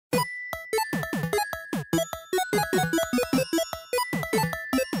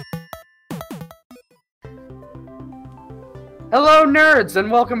Hello, nerds, and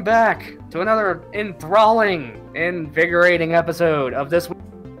welcome back to another enthralling, invigorating episode of this week.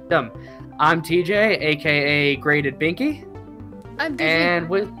 I'm TJ, aka Graded Binky. I'm Digi.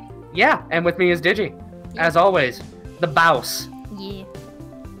 And with me is Digi, as always, the Bouse. Yeah.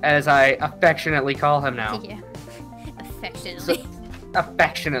 As I affectionately call him now. Yeah. Affectionately.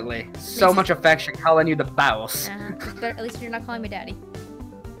 Affectionately. So much affection calling you the Bouse. At least you're not calling me daddy.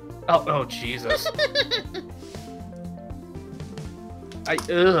 Oh, Jesus.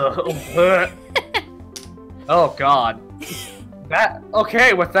 Oh, God.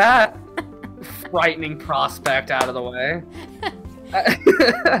 With that frightening prospect out of the way.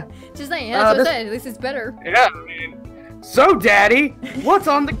 Just saying, that's what I said. At least it's better. Yeah, I mean. So, Daddy, what's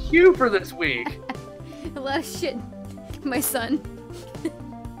on the queue for this week? A lot of shit, my son.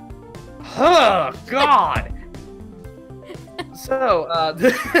 Oh, God. So,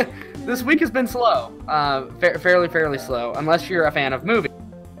 this week has been slow. Fairly slow, unless you're a fan of movies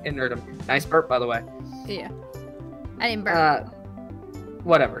in nerdom. Nice burp, by the way. Yeah. I didn't burp.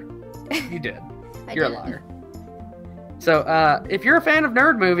 Whatever. You did. You're a liar. So, if you're a fan of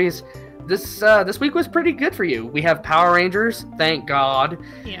nerd movies, this week was pretty good for you. We have Power Rangers, thank God.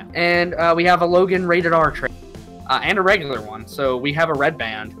 Yeah. And we have a Logan rated R trailer, and a regular one. So we have a Red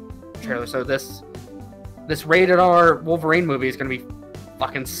Band trailer. So this rated R Wolverine movie is gonna be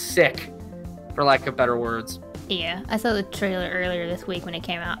fucking sick, for lack of better words. Yeah, I saw the trailer earlier this week when it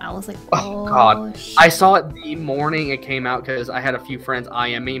came out. I was like, oh God. Shit. I saw it the morning it came out because I had a few friends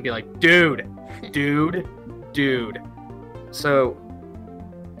IM me and be like, dude. So,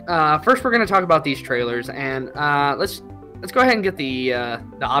 first we're gonna talk about these trailers, and let's go ahead and get the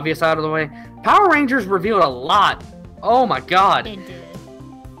obvious out of the way. Power Rangers revealed a lot. Oh my God. It did.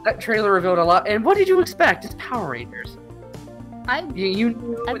 That trailer revealed a lot. And what did you expect? It's Power Rangers. You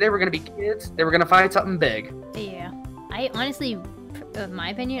knew they were gonna be kids. They were gonna find something big. Yeah. I honestly, in my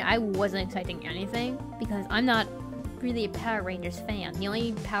opinion, I wasn't expecting anything because I'm not really a Power Rangers fan. The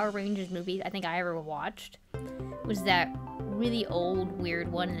only Power Rangers movie I think I ever watched was that really old,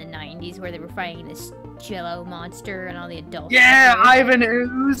 weird one in the 90s where they were fighting this Jello monster and all the adults. Yeah, Ivan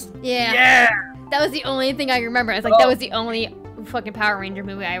Ooze. Yeah. That was the only thing I remember. I was like, that was the only fucking Power Ranger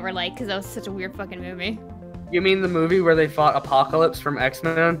movie I ever liked because that was such a weird fucking movie. You mean the movie where they fought Apocalypse from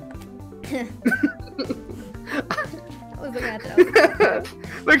X-Men? I was looking at that.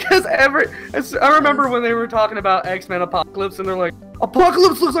 Because I remember when they were talking about X-Men Apocalypse and they're like,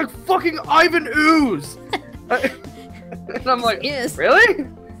 Apocalypse looks like fucking Ivan Ooze! And I'm like, yes. Really?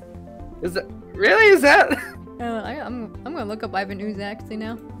 Is that? I'm gonna look up Ivan Ooze actually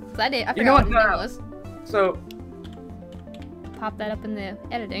now. I forgot you know what his name was. So, pop that up in the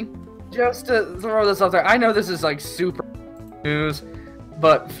editing. Just to throw this out there, I know this is like super news,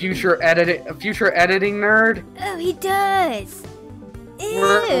 but future editing nerd. Oh, he does.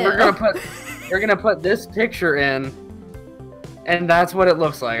 We're gonna put this picture in, and that's what it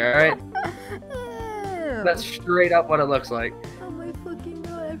looks like. All right. That's straight up what it looks like. Oh my fucking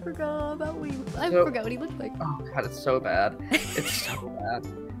God! I forgot about I So, forgot what he looked like. Oh God, it's so bad. It's so bad.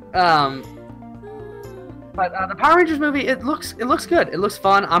 But the Power Rangers movie, it looks good. It looks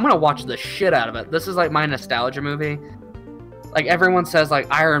fun. I'm gonna watch the shit out of it. This is like my nostalgia movie. Like everyone says, like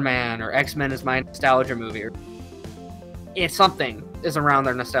Iron Man or X-Men is my nostalgia movie. Or it's something is around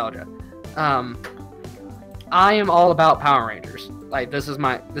their nostalgia. I am all about Power Rangers. Like this is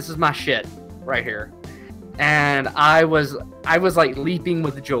my shit right here. And I was like leaping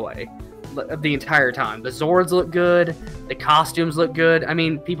with joy the entire time. The Zords look good. The costumes look good. I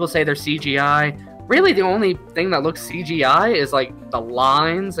mean, people say they're CGI. Really, the only thing that looks CGI is like the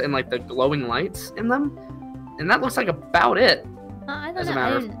lines and like the glowing lights in them, and that looks like about it. I don't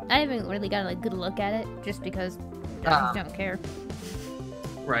know. I haven't really got a good look at it just because I don't care.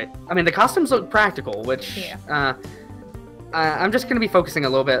 Right. I mean, the costumes look practical, which I'm just gonna be focusing a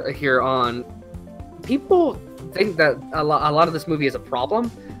little bit here on. People think that a lot of this movie is a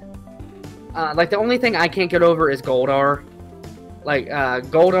problem. Like the only thing I can't get over is Goldar. Like,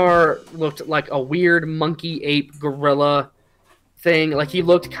 Goldar looked like a weird monkey, ape, gorilla thing. Like, he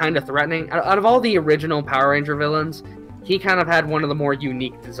looked kind of threatening. Out of all the original Power Ranger villains, he kind of had one of the more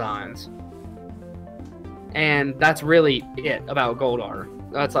unique designs. And that's really it about Goldar.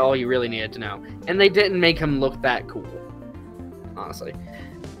 That's all you really needed to know. And they didn't make him look that cool, honestly.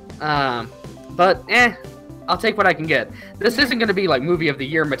 But, I'll take what I can get. This isn't going to be like movie of the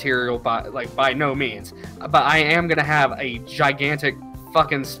year material by no means, but I am going to have a gigantic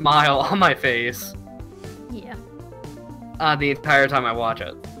fucking smile on my face. Yeah. The entire time I watch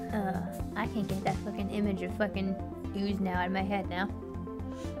it. I can't get that fucking image of fucking ooze now out of my head now.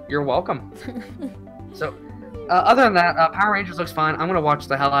 You're welcome. So, other than that, Power Rangers looks fine. I'm gonna watch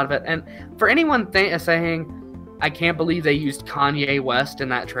the hell out of it. And for anyone saying, I can't believe they used Kanye West in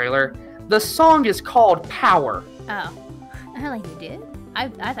that trailer, the song is called Power. Oh, I like you did. I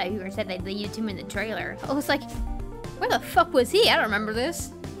thought you were said they used him in the trailer. I was like, where the fuck was he? I don't remember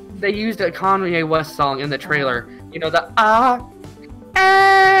this. They used a Kanye West song in the trailer. You know, the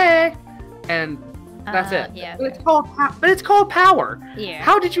and that's it. Yeah. But it's called Power. Yeah.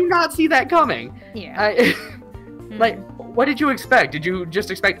 How did you not see that coming? Yeah. Like, what did you expect? Did you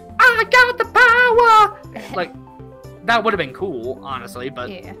just expect, I got the power? Like, that would have been cool, honestly, but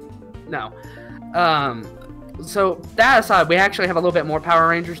yeah. No. So that aside, we actually have a little bit more Power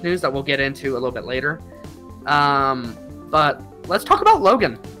Rangers news that we'll get into a little bit later. But let's talk about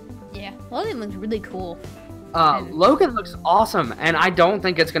Logan. Yeah, Logan looks really cool. Logan looks awesome, and I don't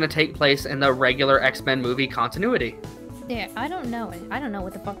think it's going to take place in the regular X-Men movie continuity. Yeah, I don't know. I don't know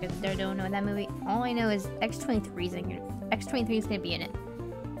what the fuck they're doing in that movie. All I know is X-23 is going to be in it.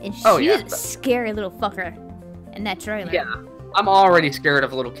 And she's a scary little fucker in that trailer. Yeah, I'm already scared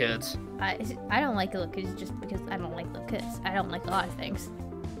of little kids. I don't like little kids just because I don't like little kids. I don't like a lot of things.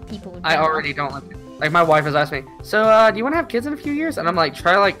 People. I already don't like my wife has asked me, so do you want to have kids in a few years? And I'm like,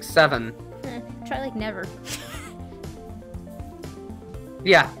 try like 7. Try like never.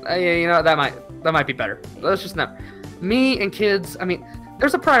 Yeah, you know, that might be better. Let's just know. Me and kids, I mean,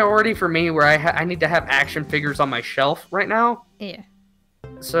 there's a priority for me where I need to have action figures on my shelf right now. Yeah.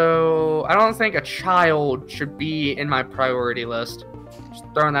 So I don't think a child should be in my priority list. Just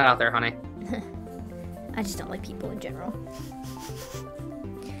throwing that out there, honey. I just don't like people in general.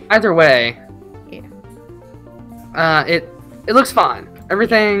 Either way. Yeah. It looks fine.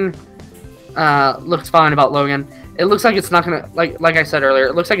 Everything looks fine about Logan. It looks like it's not gonna like I said earlier.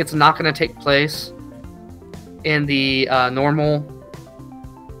 It looks like it's not gonna take place in the normal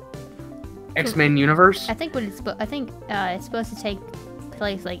X-Men universe. I think it's supposed to take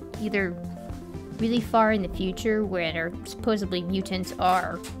place like either really far in the future, where supposedly mutants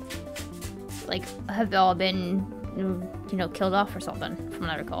are like have all been killed off or something, from what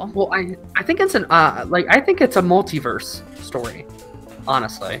I recall. Well, I think it's I think it's a multiverse story,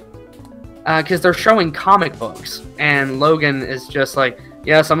 honestly. Because they're showing comic books, and Logan is just like,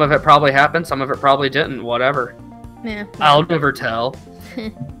 yeah, some of it probably happened, some of it probably didn't, whatever. Yeah. I'll never tell.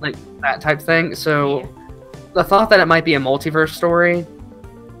 Like, that type thing. So, the thought that it might be a multiverse story,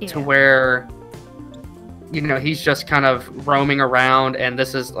 to where, he's just kind of roaming around, and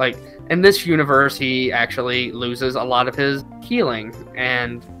this is, like, in this universe, he actually loses a lot of his healing,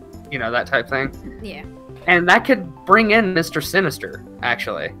 and, that type thing. Yeah. And that could bring in Mr. Sinister,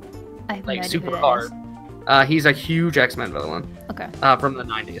 actually. Like, super hard. He's a huge X-Men villain. Okay. From the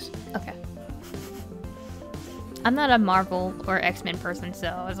 90s. Okay. I'm not a Marvel or X-Men person, so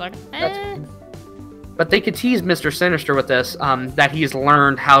I was like, But they could tease Mr. Sinister with this, that he's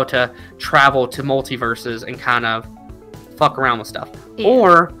learned how to travel to multiverses and kind of fuck around with stuff. Yeah.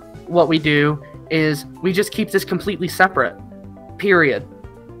 Or, what we do is, we just keep this completely separate. Period.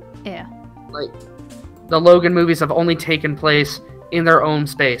 Yeah. Like, the Logan movies have only taken place in their own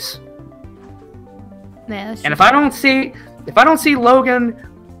space. Yeah, and if I don't see Logan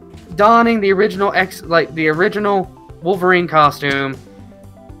donning the original the original Wolverine costume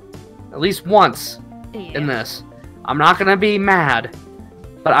at least once in this, I'm not gonna be mad,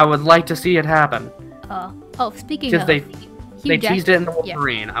 but I would like to see it happen. Speaking of, because they teased it in the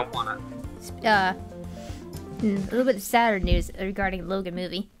Wolverine. I want it. A little bit of sadder news regarding Logan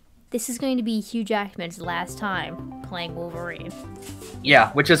movie. This is going to be Hugh Jackman's last time playing Wolverine.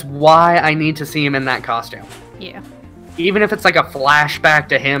 Yeah, which is why I need to see him in that costume. Yeah. Even if it's like a flashback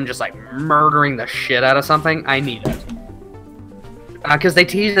to him just like murdering the shit out of something, I need it. Because they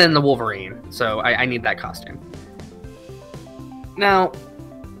teased it in the Wolverine, so I need that costume. Now,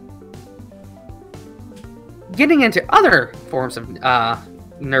 getting into other forms of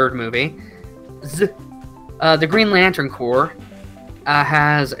nerd movie, the Green Lantern Corps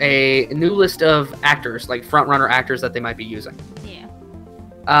has a new list of actors, like front-runner actors that they might be using. Yeah.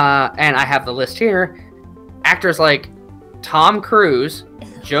 And I have the list here. Actors like Tom Cruise,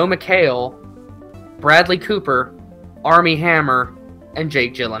 Joe McHale, Bradley Cooper, Armie Hammer, and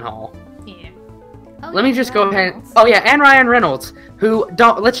Jake Gyllenhaal. Yeah. Let me just go ahead. Oh yeah, and Ryan Reynolds, who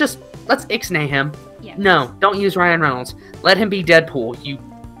let's ixnay him. Yeah. No, don't use Ryan Reynolds. Let him be Deadpool, you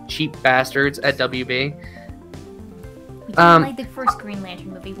cheap bastards at WB. We didn't like the first Green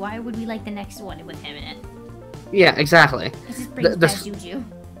Lantern movie. Why would we like the next one with him in it? Yeah, exactly. This just brings bad juju.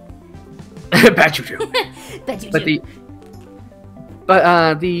 Bad juju. Bad juju.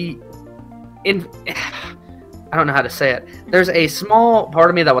 I don't know how to say it. There's a small part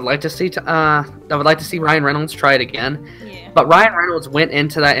of me that would like to see Ryan Reynolds try it again. Yeah. But Ryan Reynolds went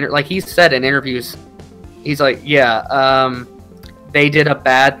into that like he said in interviews, he's like, yeah, they did a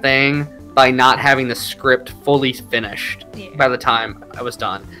bad thing by not having the script fully finished by the time I was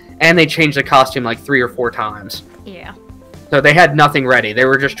done, and they changed the costume like 3 or 4 times. Yeah. So they had nothing ready. They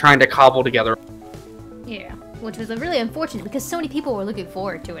were just trying to cobble together. Yeah, which was really unfortunate because so many people were looking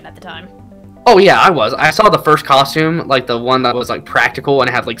forward to it at the time. Oh yeah, I was. I saw the first costume, like the one that was like practical and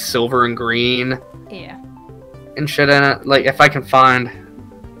had like silver and green. Yeah. And shit in it. Like if I can find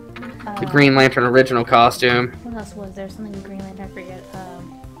the Green Lantern original costume. What else was there? Something Green Lantern, I forget.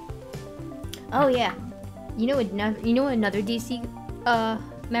 Oh yeah. You know another DC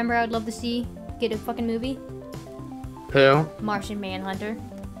member I'd love to see get a fucking movie? Who? Martian Manhunter.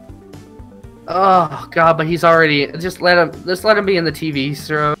 Oh god, but he's already just let him be in the TV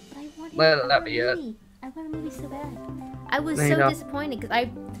show. Let that be it. I want a movie so bad. I was so disappointed because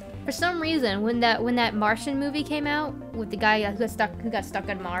for some reason, when that Martian movie came out with the guy who got stuck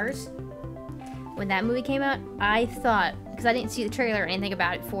on Mars, when that movie came out, I thought, because I didn't see the trailer or anything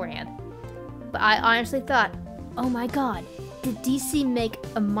about it beforehand, but I honestly thought, oh my god, did DC make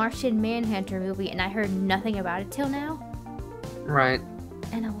a Martian Manhunter movie and I heard nothing about it till now? Right.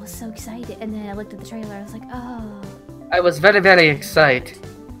 And I was so excited, and then I looked at the trailer, I was like, oh. I was very, very excited.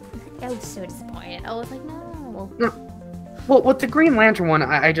 I was so disappointed. I was like, no. Well, with the Green Lantern one,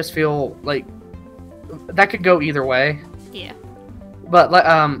 I just feel like that could go either way. Yeah.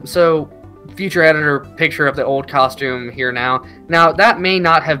 But so future editor picture of the old costume here now. Now that may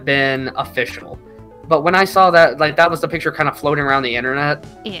not have been official, but when I saw that, like that was the picture kind of floating around the internet.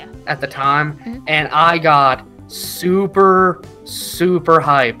 Yeah. At the time, and I got super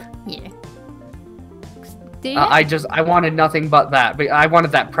hype. Yeah. I wanted nothing but that. But I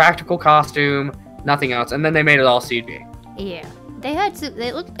wanted that practical costume, nothing else. And then they made it all CG. Yeah.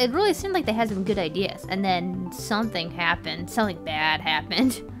 It really seemed like they had some good ideas. And then something happened. Something bad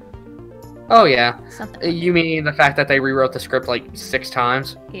happened. Oh, yeah. Something. You mean the fact that they rewrote the script like 6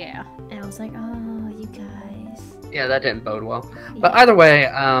 times? Yeah. And I was like, oh, you guys. Yeah, that didn't bode well. Yeah. But either way,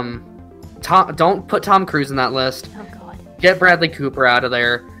 don't put Tom Cruise in that list. Oh, God. Get Bradley Cooper out of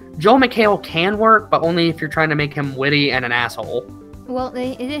there. Joel McHale can work, but only if you're trying to make him witty and an asshole. Well,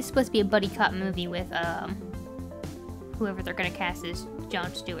 it is supposed to be a buddy cop movie with whoever they're gonna cast is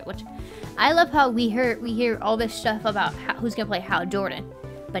Jon Stewart. Which I love how we hear all this stuff about who's gonna play Hal Jordan,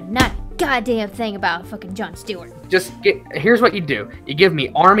 but not a goddamn thing about fucking Jon Stewart. Here's what you do: you give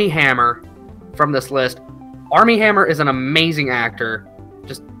me Armie Hammer from this list. Armie Hammer is an amazing actor.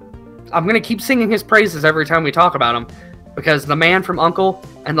 I'm gonna keep singing his praises every time we talk about him. Because the Man from U.N.C.L.E.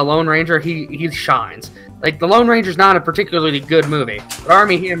 and the Lone Ranger, he shines. Like, the Lone Ranger's not a particularly good movie, but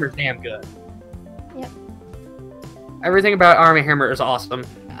Armie Hammer's damn good. Yep. Everything about Armie Hammer is awesome.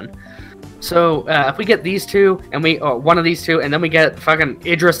 So, if we get these two, and one of these two, and then we get fucking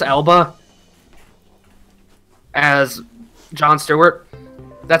Idris Elba as Jon Stewart,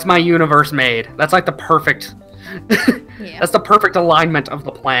 that's my universe made. That's like the perfect... Yeah. That's the perfect alignment of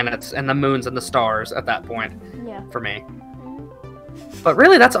the planets and the moons and the stars at that point. Yeah. For me. But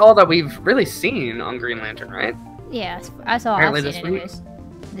really, that's all that we've really seen on Green Lantern, right? Yeah, that's all Apparently I've seen anyways.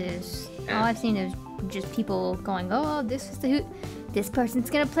 All I've seen is just people going, oh, this person's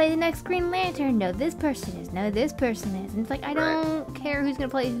gonna play the next Green Lantern. No, this person is. No, this person is. And it's like, I don't care who's gonna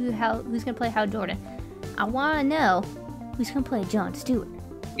play who's gonna play Hal Jordan. I wanna know who's gonna play Jon Stewart.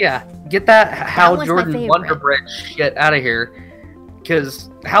 Yeah, get that Hal Jordan Wonder Bread shit out of here, because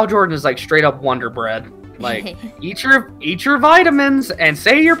Hal Jordan is like straight up Wonder Bread. Like, eat your vitamins and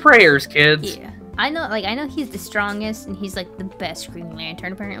say your prayers, kids. Yeah, I know he's the strongest and he's like the best Green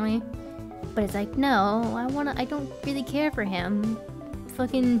Lantern apparently, but it's like, no, I don't really care for him.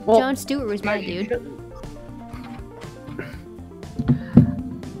 Fucking Jon Stewart was my dude.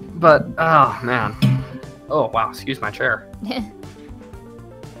 But oh man, oh wow, excuse my chair.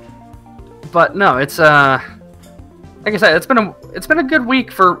 But no, it's like I said, it's been a good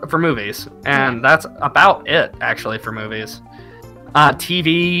week for movies, and that's about it actually for movies.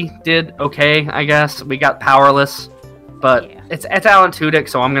 TV did okay, I guess. We got Powerless, but it's Alan Tudyk,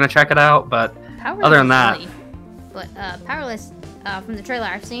 so I'm gonna check it out. But Powerless other than that, Powerless from the trailer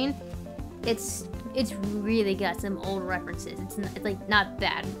I've seen, it's really got some old references. It's like not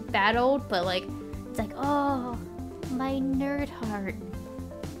bad old, but like it's like, oh, my nerd heart.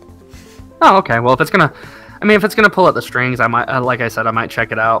 Oh, okay. Well, if it's gonna pull at the strings, I might, like I said, I might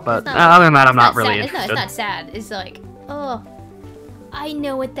check it out. But other than that, I'm not really interested. It's not sad. It's like, oh, I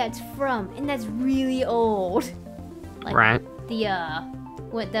know what that's from, and that's really old. Like right.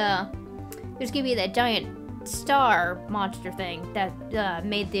 There's there's gonna be that giant star monster thing that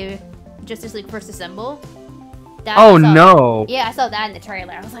made the Justice League first assemble. No! Yeah, I saw that in the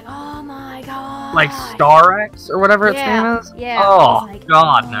trailer. I was like, oh my god! Like Star X or whatever its name is. Yeah. Oh like,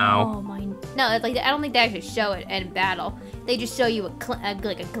 god, oh, no. No, it's like I don't think they actually show it in battle. They just show you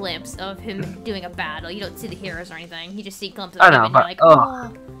like a glimpse of him doing a battle. You don't see the heroes or anything. You just see glimpses of him, and you're like,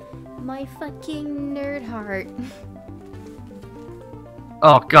 oh, my fucking nerd heart.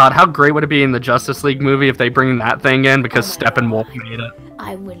 Oh god, how great would it be in the Justice League movie if they bring that thing in because Steppenwolf made it?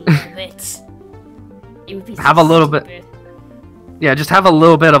 I would love it. It would be have a little bit. Yeah, just have a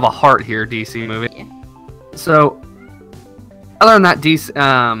little bit of a heart here, DC movie. Yeah. So, other than that, DC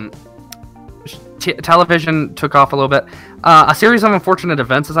television took off a little bit. A series of unfortunate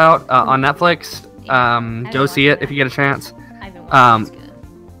events is out on Netflix. Go see it if you get a chance. I haven't watched it. It's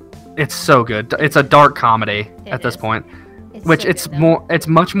good. It's so good. It's a dark comedy at this point, which it's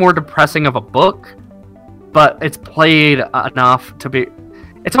much more depressing of a book, but it's played enough to be.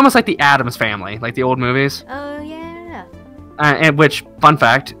 It's almost like the Addams Family, like the old movies. Oh yeah. And which, fun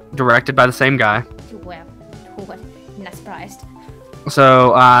fact, directed by the same guy. Well, not surprised.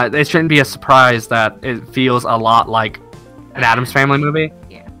 So it shouldn't be a surprise that it feels a lot like an Addams Family movie.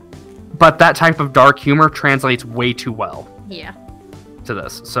 Yeah. But that type of dark humor translates way too well. Yeah. To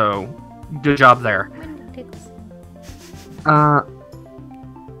this, so good job there.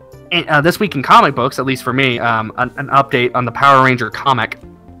 This week in comic books, at least for me, an update on the Power Ranger comic.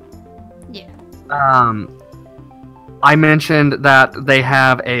 Yeah. I mentioned that they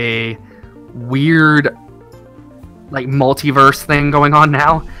have a weird, like, multiverse thing going on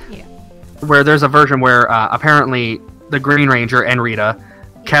now. Yeah. Where there's a version where apparently the Green Ranger and Rita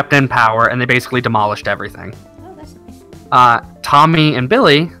kept in power, and they basically demolished everything. Oh, that's nice. Tommy and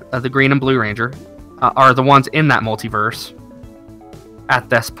Billy, the Green and Blue Ranger, are the ones in that multiverse at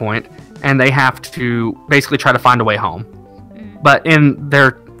this point, and they have to basically try to find a way home. But in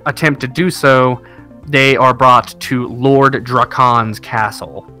their attempt to do so, they are brought to Lord Drakon's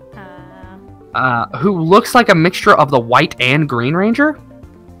castle, who looks like a mixture of the White and Green Ranger.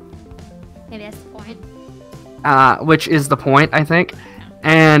 Maybe that's the point. Which is the point, I think.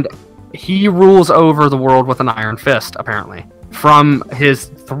 And he rules over the world with an iron fist, apparently, from his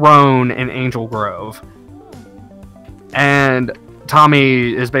throne in Angel Grove. And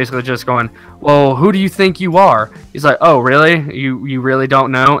Tommy is basically just going, well, who do you think you are? He's like, oh, really? You really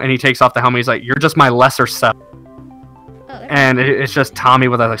don't know? And he takes off the helmet. He's like, you're just my lesser self. And it's just Tommy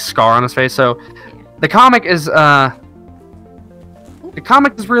with a scar on his face. So the comic is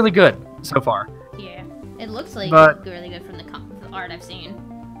really good so far. Yeah, it looks like really good from the art I've seen.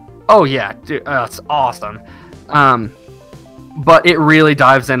 Oh yeah, dude, it's awesome. But it really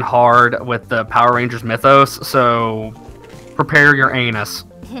dives in hard with the Power Rangers mythos. So prepare your anus,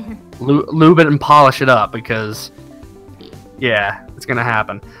 lube it and polish it up, because yeah, it's gonna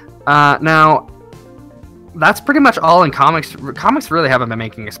happen. Now, that's pretty much all in comics. Comics really haven't been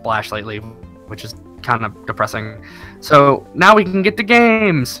making a splash lately, which is kind of depressing. So now we can get to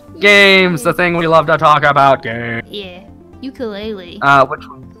games. Games, the thing we love to talk about. Games. Yeah, ukulele. Which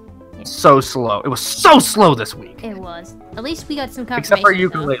was so slow. It was so slow this week. It was. At least we got some confirmation. Except for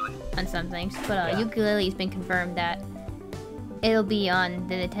ukulele. On some things, but ukulele's been confirmed that it'll be on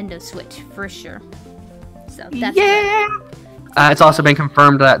the Nintendo Switch for sure. So that's good. It's also been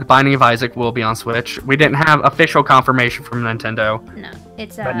confirmed that The Binding of Isaac will be on Switch. We didn't have official confirmation from Nintendo. No,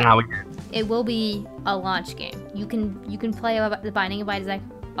 it's but now we do. It will be a launch game. You can play The Binding of Isaac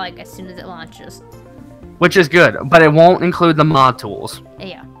like as soon as it launches. Which is good, but it won't include the mod tools.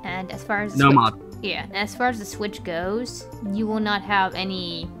 Yeah, and as far as mod. Yeah, as far as the Switch goes, you will not have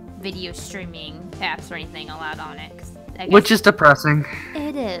any video streaming apps or anything allowed on it. Which is depressing.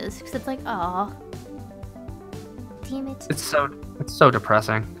 It is, because it's like, oh, damn it. It's so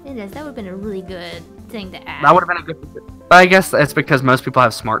depressing. It is. That would have been a really good thing to add. That would have been a good. But I guess it's because most people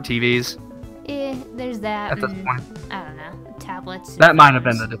have smart TVs. Yeah, there's that. At this point, I don't know, tablets. That might have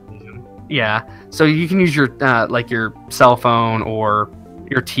been the decision. Yeah, so you can use your like your cell phone, or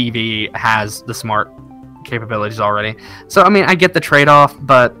your TV has the smart capabilities already. So I mean, I get the trade-off,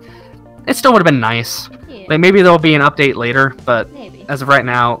 but it still would have been nice. Yeah. Like maybe there'll be an update later, but as of right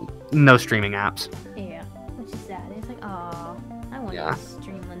now, no streaming apps. Yeah, which is sad. It's like, oh, I want to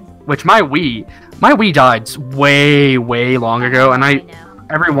stream one. Which my Wii died way long ago, and I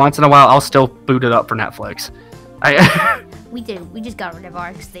every once in a while I'll still boot it up for Netflix. We just got rid of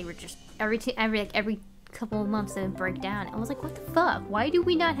ours because they were just every couple of months they would break down. I was like, what the fuck? Why do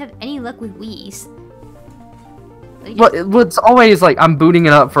we not have any luck with Wii's? Well, it's always like I'm booting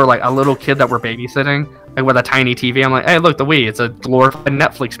it up for like a little kid that we're babysitting. like with a tiny TV. I'm like, hey, look, the Wii. It's a glorified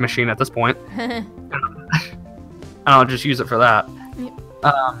Netflix machine at this point. I'll just use it for that. Yep.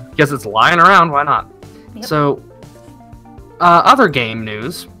 Because it's lying around. Why not? Yep. So, other game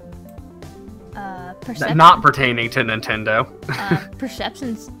news. Perception. Not pertaining to Nintendo.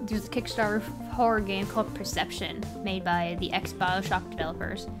 Perception's there's a Kickstarter horror game called Perception, made by the ex-BioShock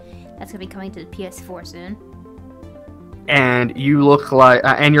developers. That's gonna be coming to the PS4 soon. And you look like,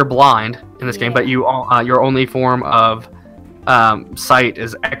 and you're blind in this game, but your only form of sight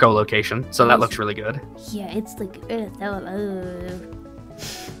is echolocation, so that looks really good. Yeah, it's like,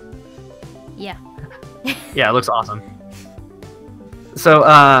 yeah. Yeah, it looks awesome.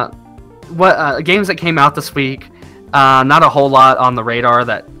 So, what games that came out this week? Not a whole lot on the radar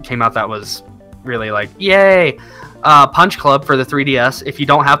that came out that was really like, yay! Punch Club for the 3DS. If you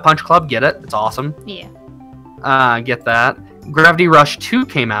don't have Punch Club, get it. It's awesome. Yeah. Get that. Gravity Rush 2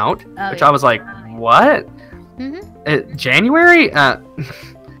 came out, which I was like, what? January?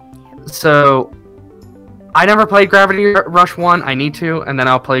 So, I never played Gravity Rush 1. I need to, and then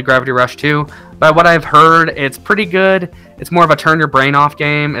I'll play Gravity Rush 2. But what I've heard, it's pretty good. It's more of a turn your brain off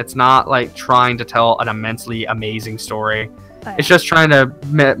game. It's not like trying to tell an immensely amazing story. It's just trying to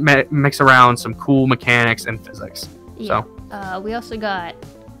mix around some cool mechanics and physics. Yeah. So, we also got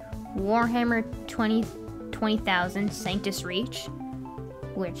Warhammer 20,000 Sanctus Reach,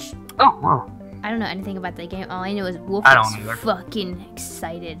 which... Oh, wow. I don't know anything about that game. All I know is Wolf was fucking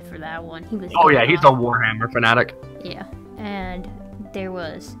excited for that one. He was. Oh yeah, he's a Warhammer fanatic. Yeah, and there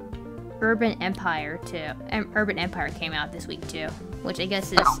was Urban Empire too. Urban Empire came out this week too, which I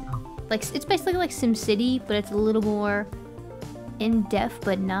guess is like it's basically like SimCity, but it's a little more in depth,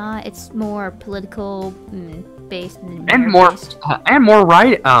 but not. It's more political based and more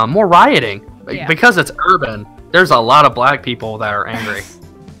rioting yeah. Because it's urban. There's a lot of black people that are angry.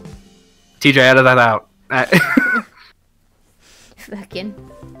 TJ, edit that out. Fucking.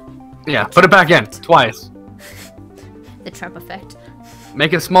 Yeah, put it back in twice. The Trump effect.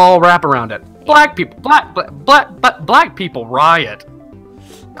 Make a small wrap around it. Black people, black people riot.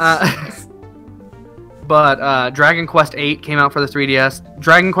 But Dragon Quest VIII came out for the 3DS.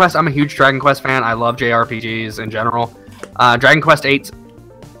 Dragon Quest, I'm a huge Dragon Quest fan. I love JRPGs in general. Dragon Quest VIII,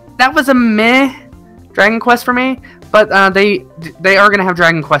 that was a meh Dragon Quest for me. But they are gonna have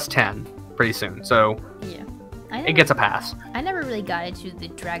Dragon Quest X pretty soon, so yeah, it gets a pass. I never really got into the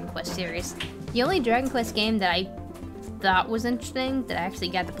Dragon Quest series. The only Dragon Quest game that I thought was interesting that I actually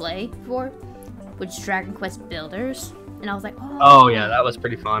got to play for was Dragon Quest Builders, and I was like, oh yeah, that was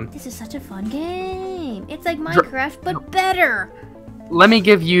pretty fun. This is such a fun game. It's like Minecraft but better. Let me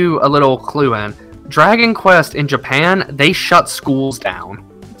give you a little clue in. Dragon Quest in Japan, they shut schools down.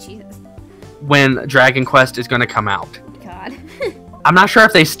 Jesus. When Dragon Quest is going to come out. God. I'm not sure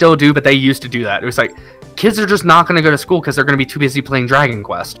if they still do, but they used to do that. It was like, kids are just not going to go to school because they're going to be too busy playing Dragon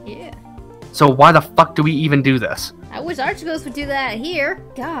Quest. Yeah. So why the fuck do we even do this? I wish our schools would do that here.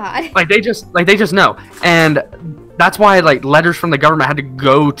 God. Like they just know. And that's why like letters from the government had to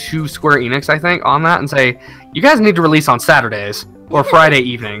go to Square Enix, I think, on that and say, you guys need to release on Saturdays or Friday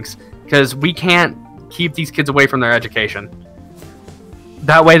evenings because we can't keep these kids away from their education.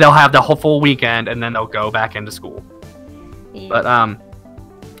 That way they'll have the whole full weekend and then they'll go back into school. Yeah.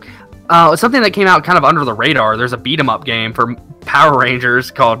 But something that came out kind of under the radar, there's a beat 'em up game for Power Rangers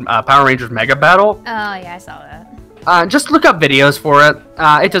called Power Rangers Mega Battle. Oh yeah, I saw that. Just look up videos for it.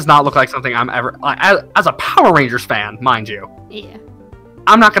 It does not look like something I'm ever as a Power Rangers fan, mind you. Yeah.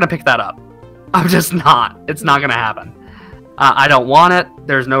 I'm not gonna pick that up. I'm just not. It's not gonna happen. I don't want it.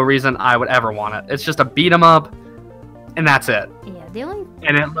 There's no reason I would ever want it. It's just a beat 'em up, and that's it. Yeah.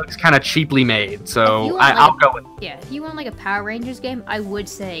 And it looks kind of cheaply made, so I'll go with it. Yeah, if you want like a Power Rangers game, I would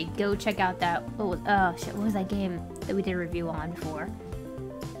say go check out that. What was that game that we did a review on before?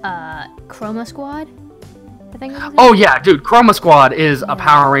 Chroma Squad. I think. Oh yeah, dude, Chroma Squad is a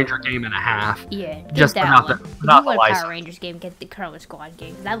Power Ranger game and a half. Yeah, just without the if you want a license. Power Rangers game, get the Chroma Squad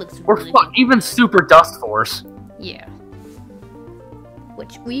game. That looks Or really fuck, even Super Dust Force. Yeah.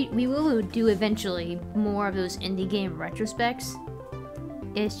 Which we will do eventually more of those indie game retrospects.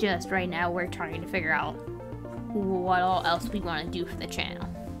 It's just right now we're trying to figure out what all else we want to do for the channel.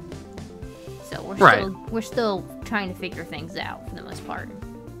 So we're still trying to figure things out for the most part.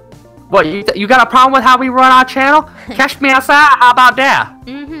 What, you got a problem with how we run our channel? Catch me outside, how about that?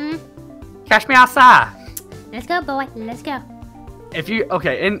 Mm-hmm. Catch me outside. Let's go, boy. Let's go. If you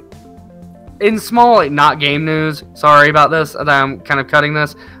in small, like, not game news, sorry about this, that I'm kind of cutting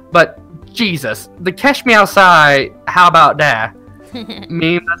this, but Jesus, the Catch Me Outside, how about that?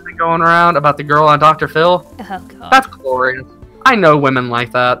 Meme that's been going around about the girl on Dr. Phil. Oh, God. That's glorious. I know women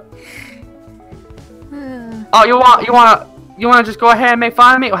like that. Oh, you wanna just go ahead and make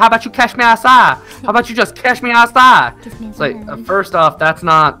fun of me? Well, how about you catch me outside? How about you just catch me outside? It's like, first off, that's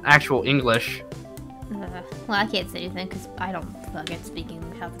not actual English. Well, I can't say anything because I don't fucking speak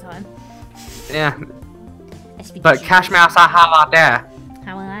English half the time. Yeah. But catch me outside, how about that?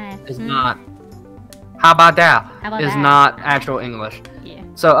 How about that? Is not. How about that? Is not actual English. Yeah.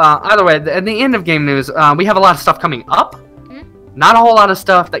 So, either way, at the end of game news, we have a lot of stuff coming up. Not a whole lot of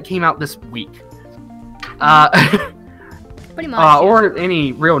stuff that came out this week. Pretty much. Or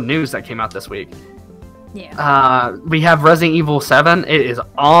any real news that came out this week. Yeah. We have Resident Evil 7. It is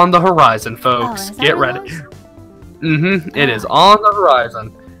on the horizon, folks. Get ready. It is on the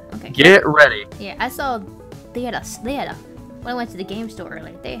horizon. Okay. Get ready. Yeah, I saw they had a when I went to the game store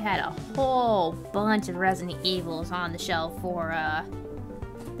earlier, they had a whole bunch of Resident Evils on the shelf for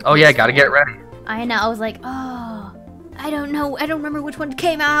Oh yeah, gotta get ready. I know. I was like, oh, I don't know. I don't remember which one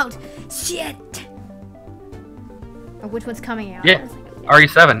came out. Shit. Or which one's coming out. Yeah.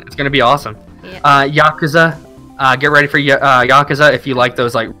 RE7. It's gonna be awesome. Yeah. Yakuza. Get ready for Yakuza if you like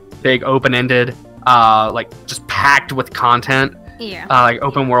those like big open-ended, like just packed with content. Yeah. Like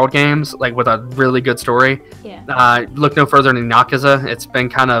open world games, like with a really good story. Yeah. Look no further than Yakuza. It's been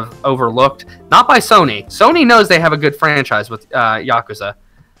kind of overlooked, not by Sony. Sony knows they have a good franchise with Yakuza,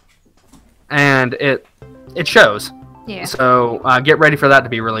 and it shows. Yeah. So get ready for that to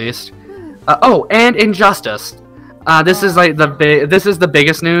be released. Oh, and Injustice. This is like this is the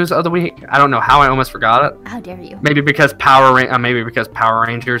biggest news of the week. I don't know how I almost forgot it. How dare you? Maybe because Power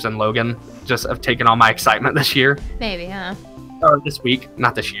Rangers and Logan just have taken all my excitement this year. Maybe, huh? Or this week,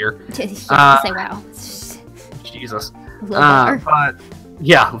 not this year. Say wow. Jesus. Low bar. But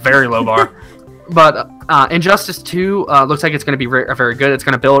yeah, very low bar. But Injustice 2 looks like it's going to be very good. It's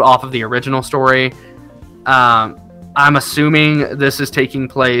going to build off of the original story. I'm assuming this is taking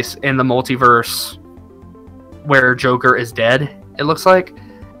place in the multiverse where Joker is dead, it looks like.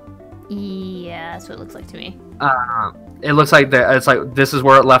 Yeah, that's what it looks like to me. It looks like this is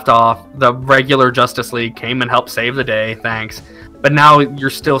where it left off. The regular Justice League came and helped save the day, thanks. But now you're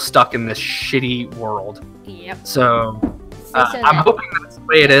still stuck in this shitty world. Yep. So I'm hoping that's the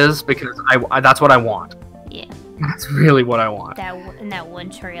way it is because that's what I want. Yeah. That's really what I want. In that one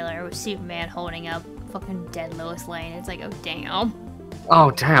trailer with Superman holding up fucking dead Lois Lane, it's like, oh damn.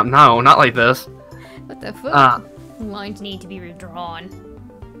 Oh damn, no, not like this. What the fuck? Lines need to be redrawn.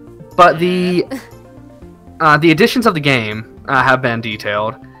 But the additions of the game have been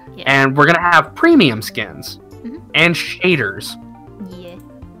detailed, and we're gonna have premium skins and shaders. Yeah.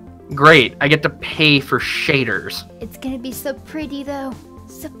 Great, I get to pay for shaders. It's gonna be so pretty though.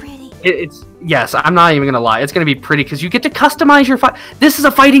 So pretty. Yes, I'm not even gonna lie. It's gonna be pretty because you get to customize your fight. This is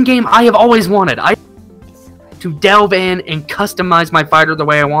a fighting game I have always wanted. To delve in and customize my fighter the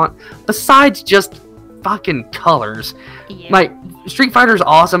way I want. Besides just fucking colors. Yeah. Like Street Fighter's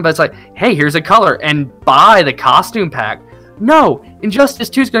awesome, but it's like, hey, here's a color and buy the costume pack. No, Injustice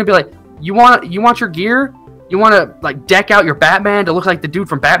 2 is gonna be like, you want your gear? You want to like deck out your Batman to look like the dude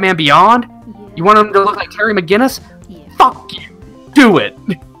from Batman Beyond? Yeah. You want him to look like Terry McGinnis? Yeah. Fuck you. Do it.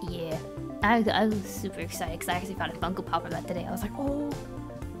 Yeah. I was super excited because I actually found a Funko Pop of that today. I was like, oh.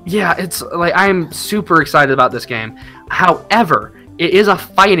 Yeah, it's like I'm super excited about this game. However, it is a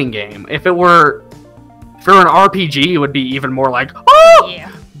fighting game. If it were an RPG, it would be even more like, oh!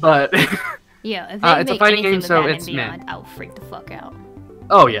 Yeah. But yeah, if they it's a fighting game, so it's Beyond, I'll freak the fuck out.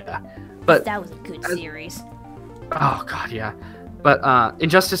 Oh yeah, but that was a good series. Oh god, yeah. But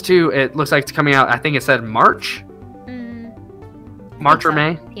Injustice 2, it looks like it's coming out. I think it said March. March or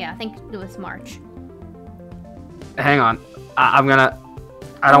May? Yeah, I think it was March. Hang on, I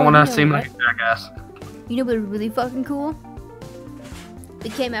don't want to seem like a jackass. You know what's really fucking cool?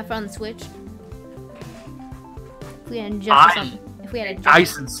 It came out on the Switch. I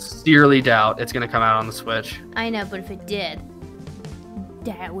sincerely doubt it's gonna come out on the Switch. I know, but if it did,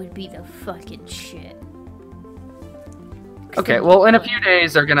 that would be the fucking shit. Okay, well, in a few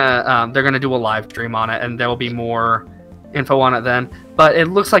days they're gonna do a live stream on it, and there will be more info on it then. But it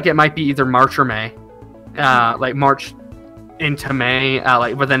looks like it might be either March or May, like March into May,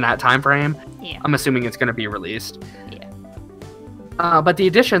 like within that time frame. Yeah. I'm assuming it's gonna be released. Yeah. But the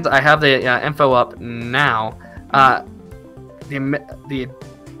additions, I have the info up now. The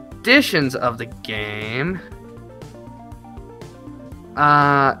additions of the game.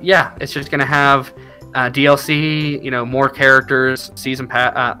 Yeah, it's just gonna have DLC, you know, more characters, season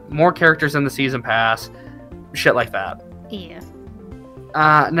pass, more characters in the season pass, shit like that. Yeah.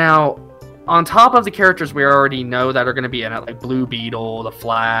 Now, on top of the characters we already know that are going to be in it, like Blue Beetle, The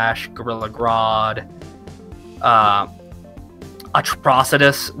Flash, Gorilla Grodd,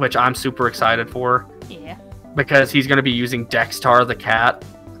 Atrocitus, which I'm super excited for. Yeah. because he's going to be using Dextar the cat.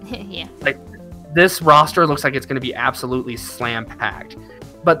 Yeah. Like, this roster looks like it's going to be absolutely slam packed.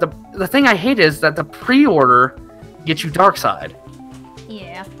 But the thing I hate is that the pre-order gets you Darkseid.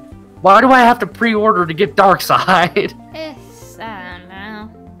 Yeah. Why do I have to pre-order to get Darkseid? I don't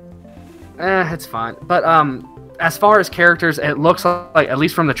know. It's fine. But as far as characters, it looks like, at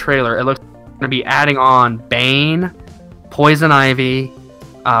least from the trailer, it looks like they're going to be adding on Bane, Poison Ivy,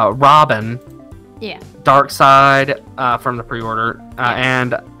 Robin, yeah, Darkseid from the pre-order,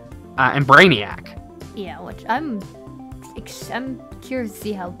 and Brainiac. Yeah, which I'm curious to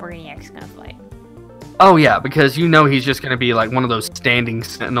see how Brainiac's gonna fight. Oh yeah, because you know he's just gonna be like one of those standing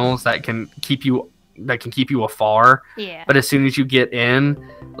sentinels that can keep you afar. Yeah. But as soon as you get in,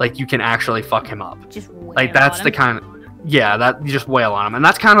 like, you can actually fuck him up. Just wail like that's on the him. kind of that you just wail on him, and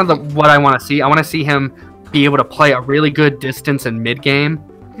that's kind of what I want to see. I want to see him be able to play a really good distance in mid game,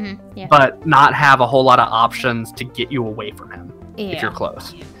 yeah. but not have a whole lot of options to get you away from him if you're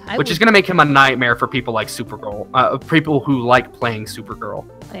close. Which is going to make him a nightmare for people like Supergirl, people who like playing Supergirl.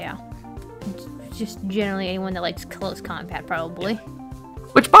 Yeah. Just generally anyone that likes close combat, probably.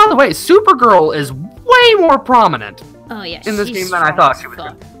 Which, by the way, Supergirl is way more prominent in this game than I thought she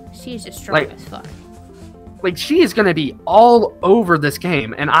was. She's just strong as fuck. Like, she is going to be all over this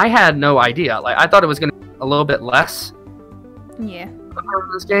game, and I had no idea. Like, I thought it was going to be a little bit less. Yeah. Of her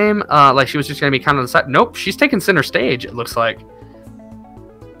in this game. Like, she was just going to be kind of the side. Nope, she's taking center stage, it looks like.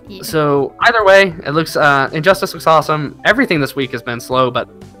 Yeah. So, either way, it looks, Injustice looks awesome. Everything this week has been slow, but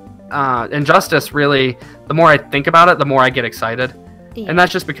Injustice, really, the more I think about it, the more I get excited. Yeah. And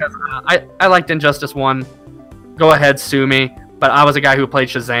that's just because I liked Injustice 1. Go ahead, sue me. But I was a guy who played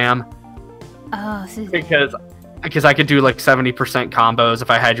Shazam. Oh, because I could do like 70% combos if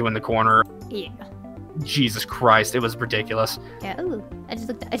I had you in the corner. Yeah. Jesus Christ, it was ridiculous. Yeah. Ooh, I just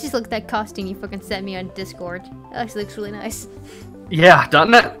looked at that costume you fucking sent me on Discord. It actually looks really nice. Yeah,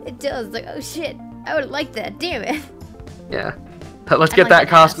 doesn't it? It does. Like, oh shit, I would like that. Damn it. Yeah. Let's get that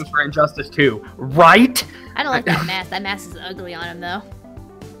costume for Injustice 2, right? I don't like that mask. That mask is ugly on him though.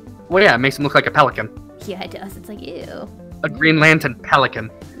 Well, yeah, it makes him look like a pelican. Yeah, it does. It's like, ew. A Green Lantern pelican.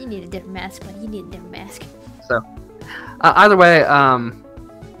 You need a different mask, buddy. You need a different mask. So, either way,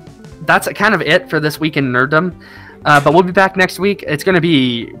 that's kind of it for this week in nerddom. But we'll be back next week. It's going to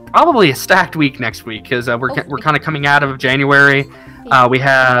be probably a stacked week next week because we're kind of coming out of January. We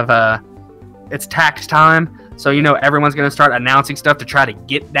have it's tax time, so you know everyone's going to start announcing stuff to try to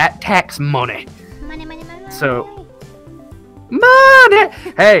get that tax money. Money. So, money.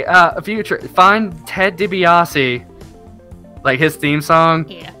 Hey, find Ted DiBiase, like his theme song.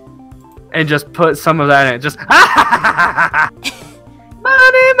 Yeah. And just put some of that in. Just money.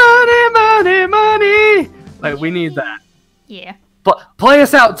 Like, we need that. Yeah. But play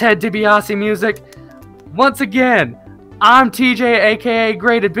us out, Ted DiBiase music. Once again, I'm TJ, aka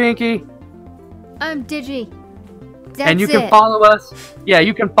Graded Binky. I'm Digi. And you can follow us. Yeah,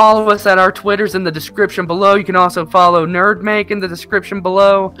 you can follow us at our Twitters in the description below. You can also follow NerdMake in the description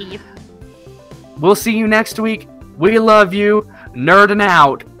below. Yep. We'll see you next week. We love you. Nerding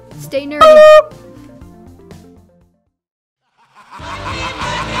out. Stay nerdy.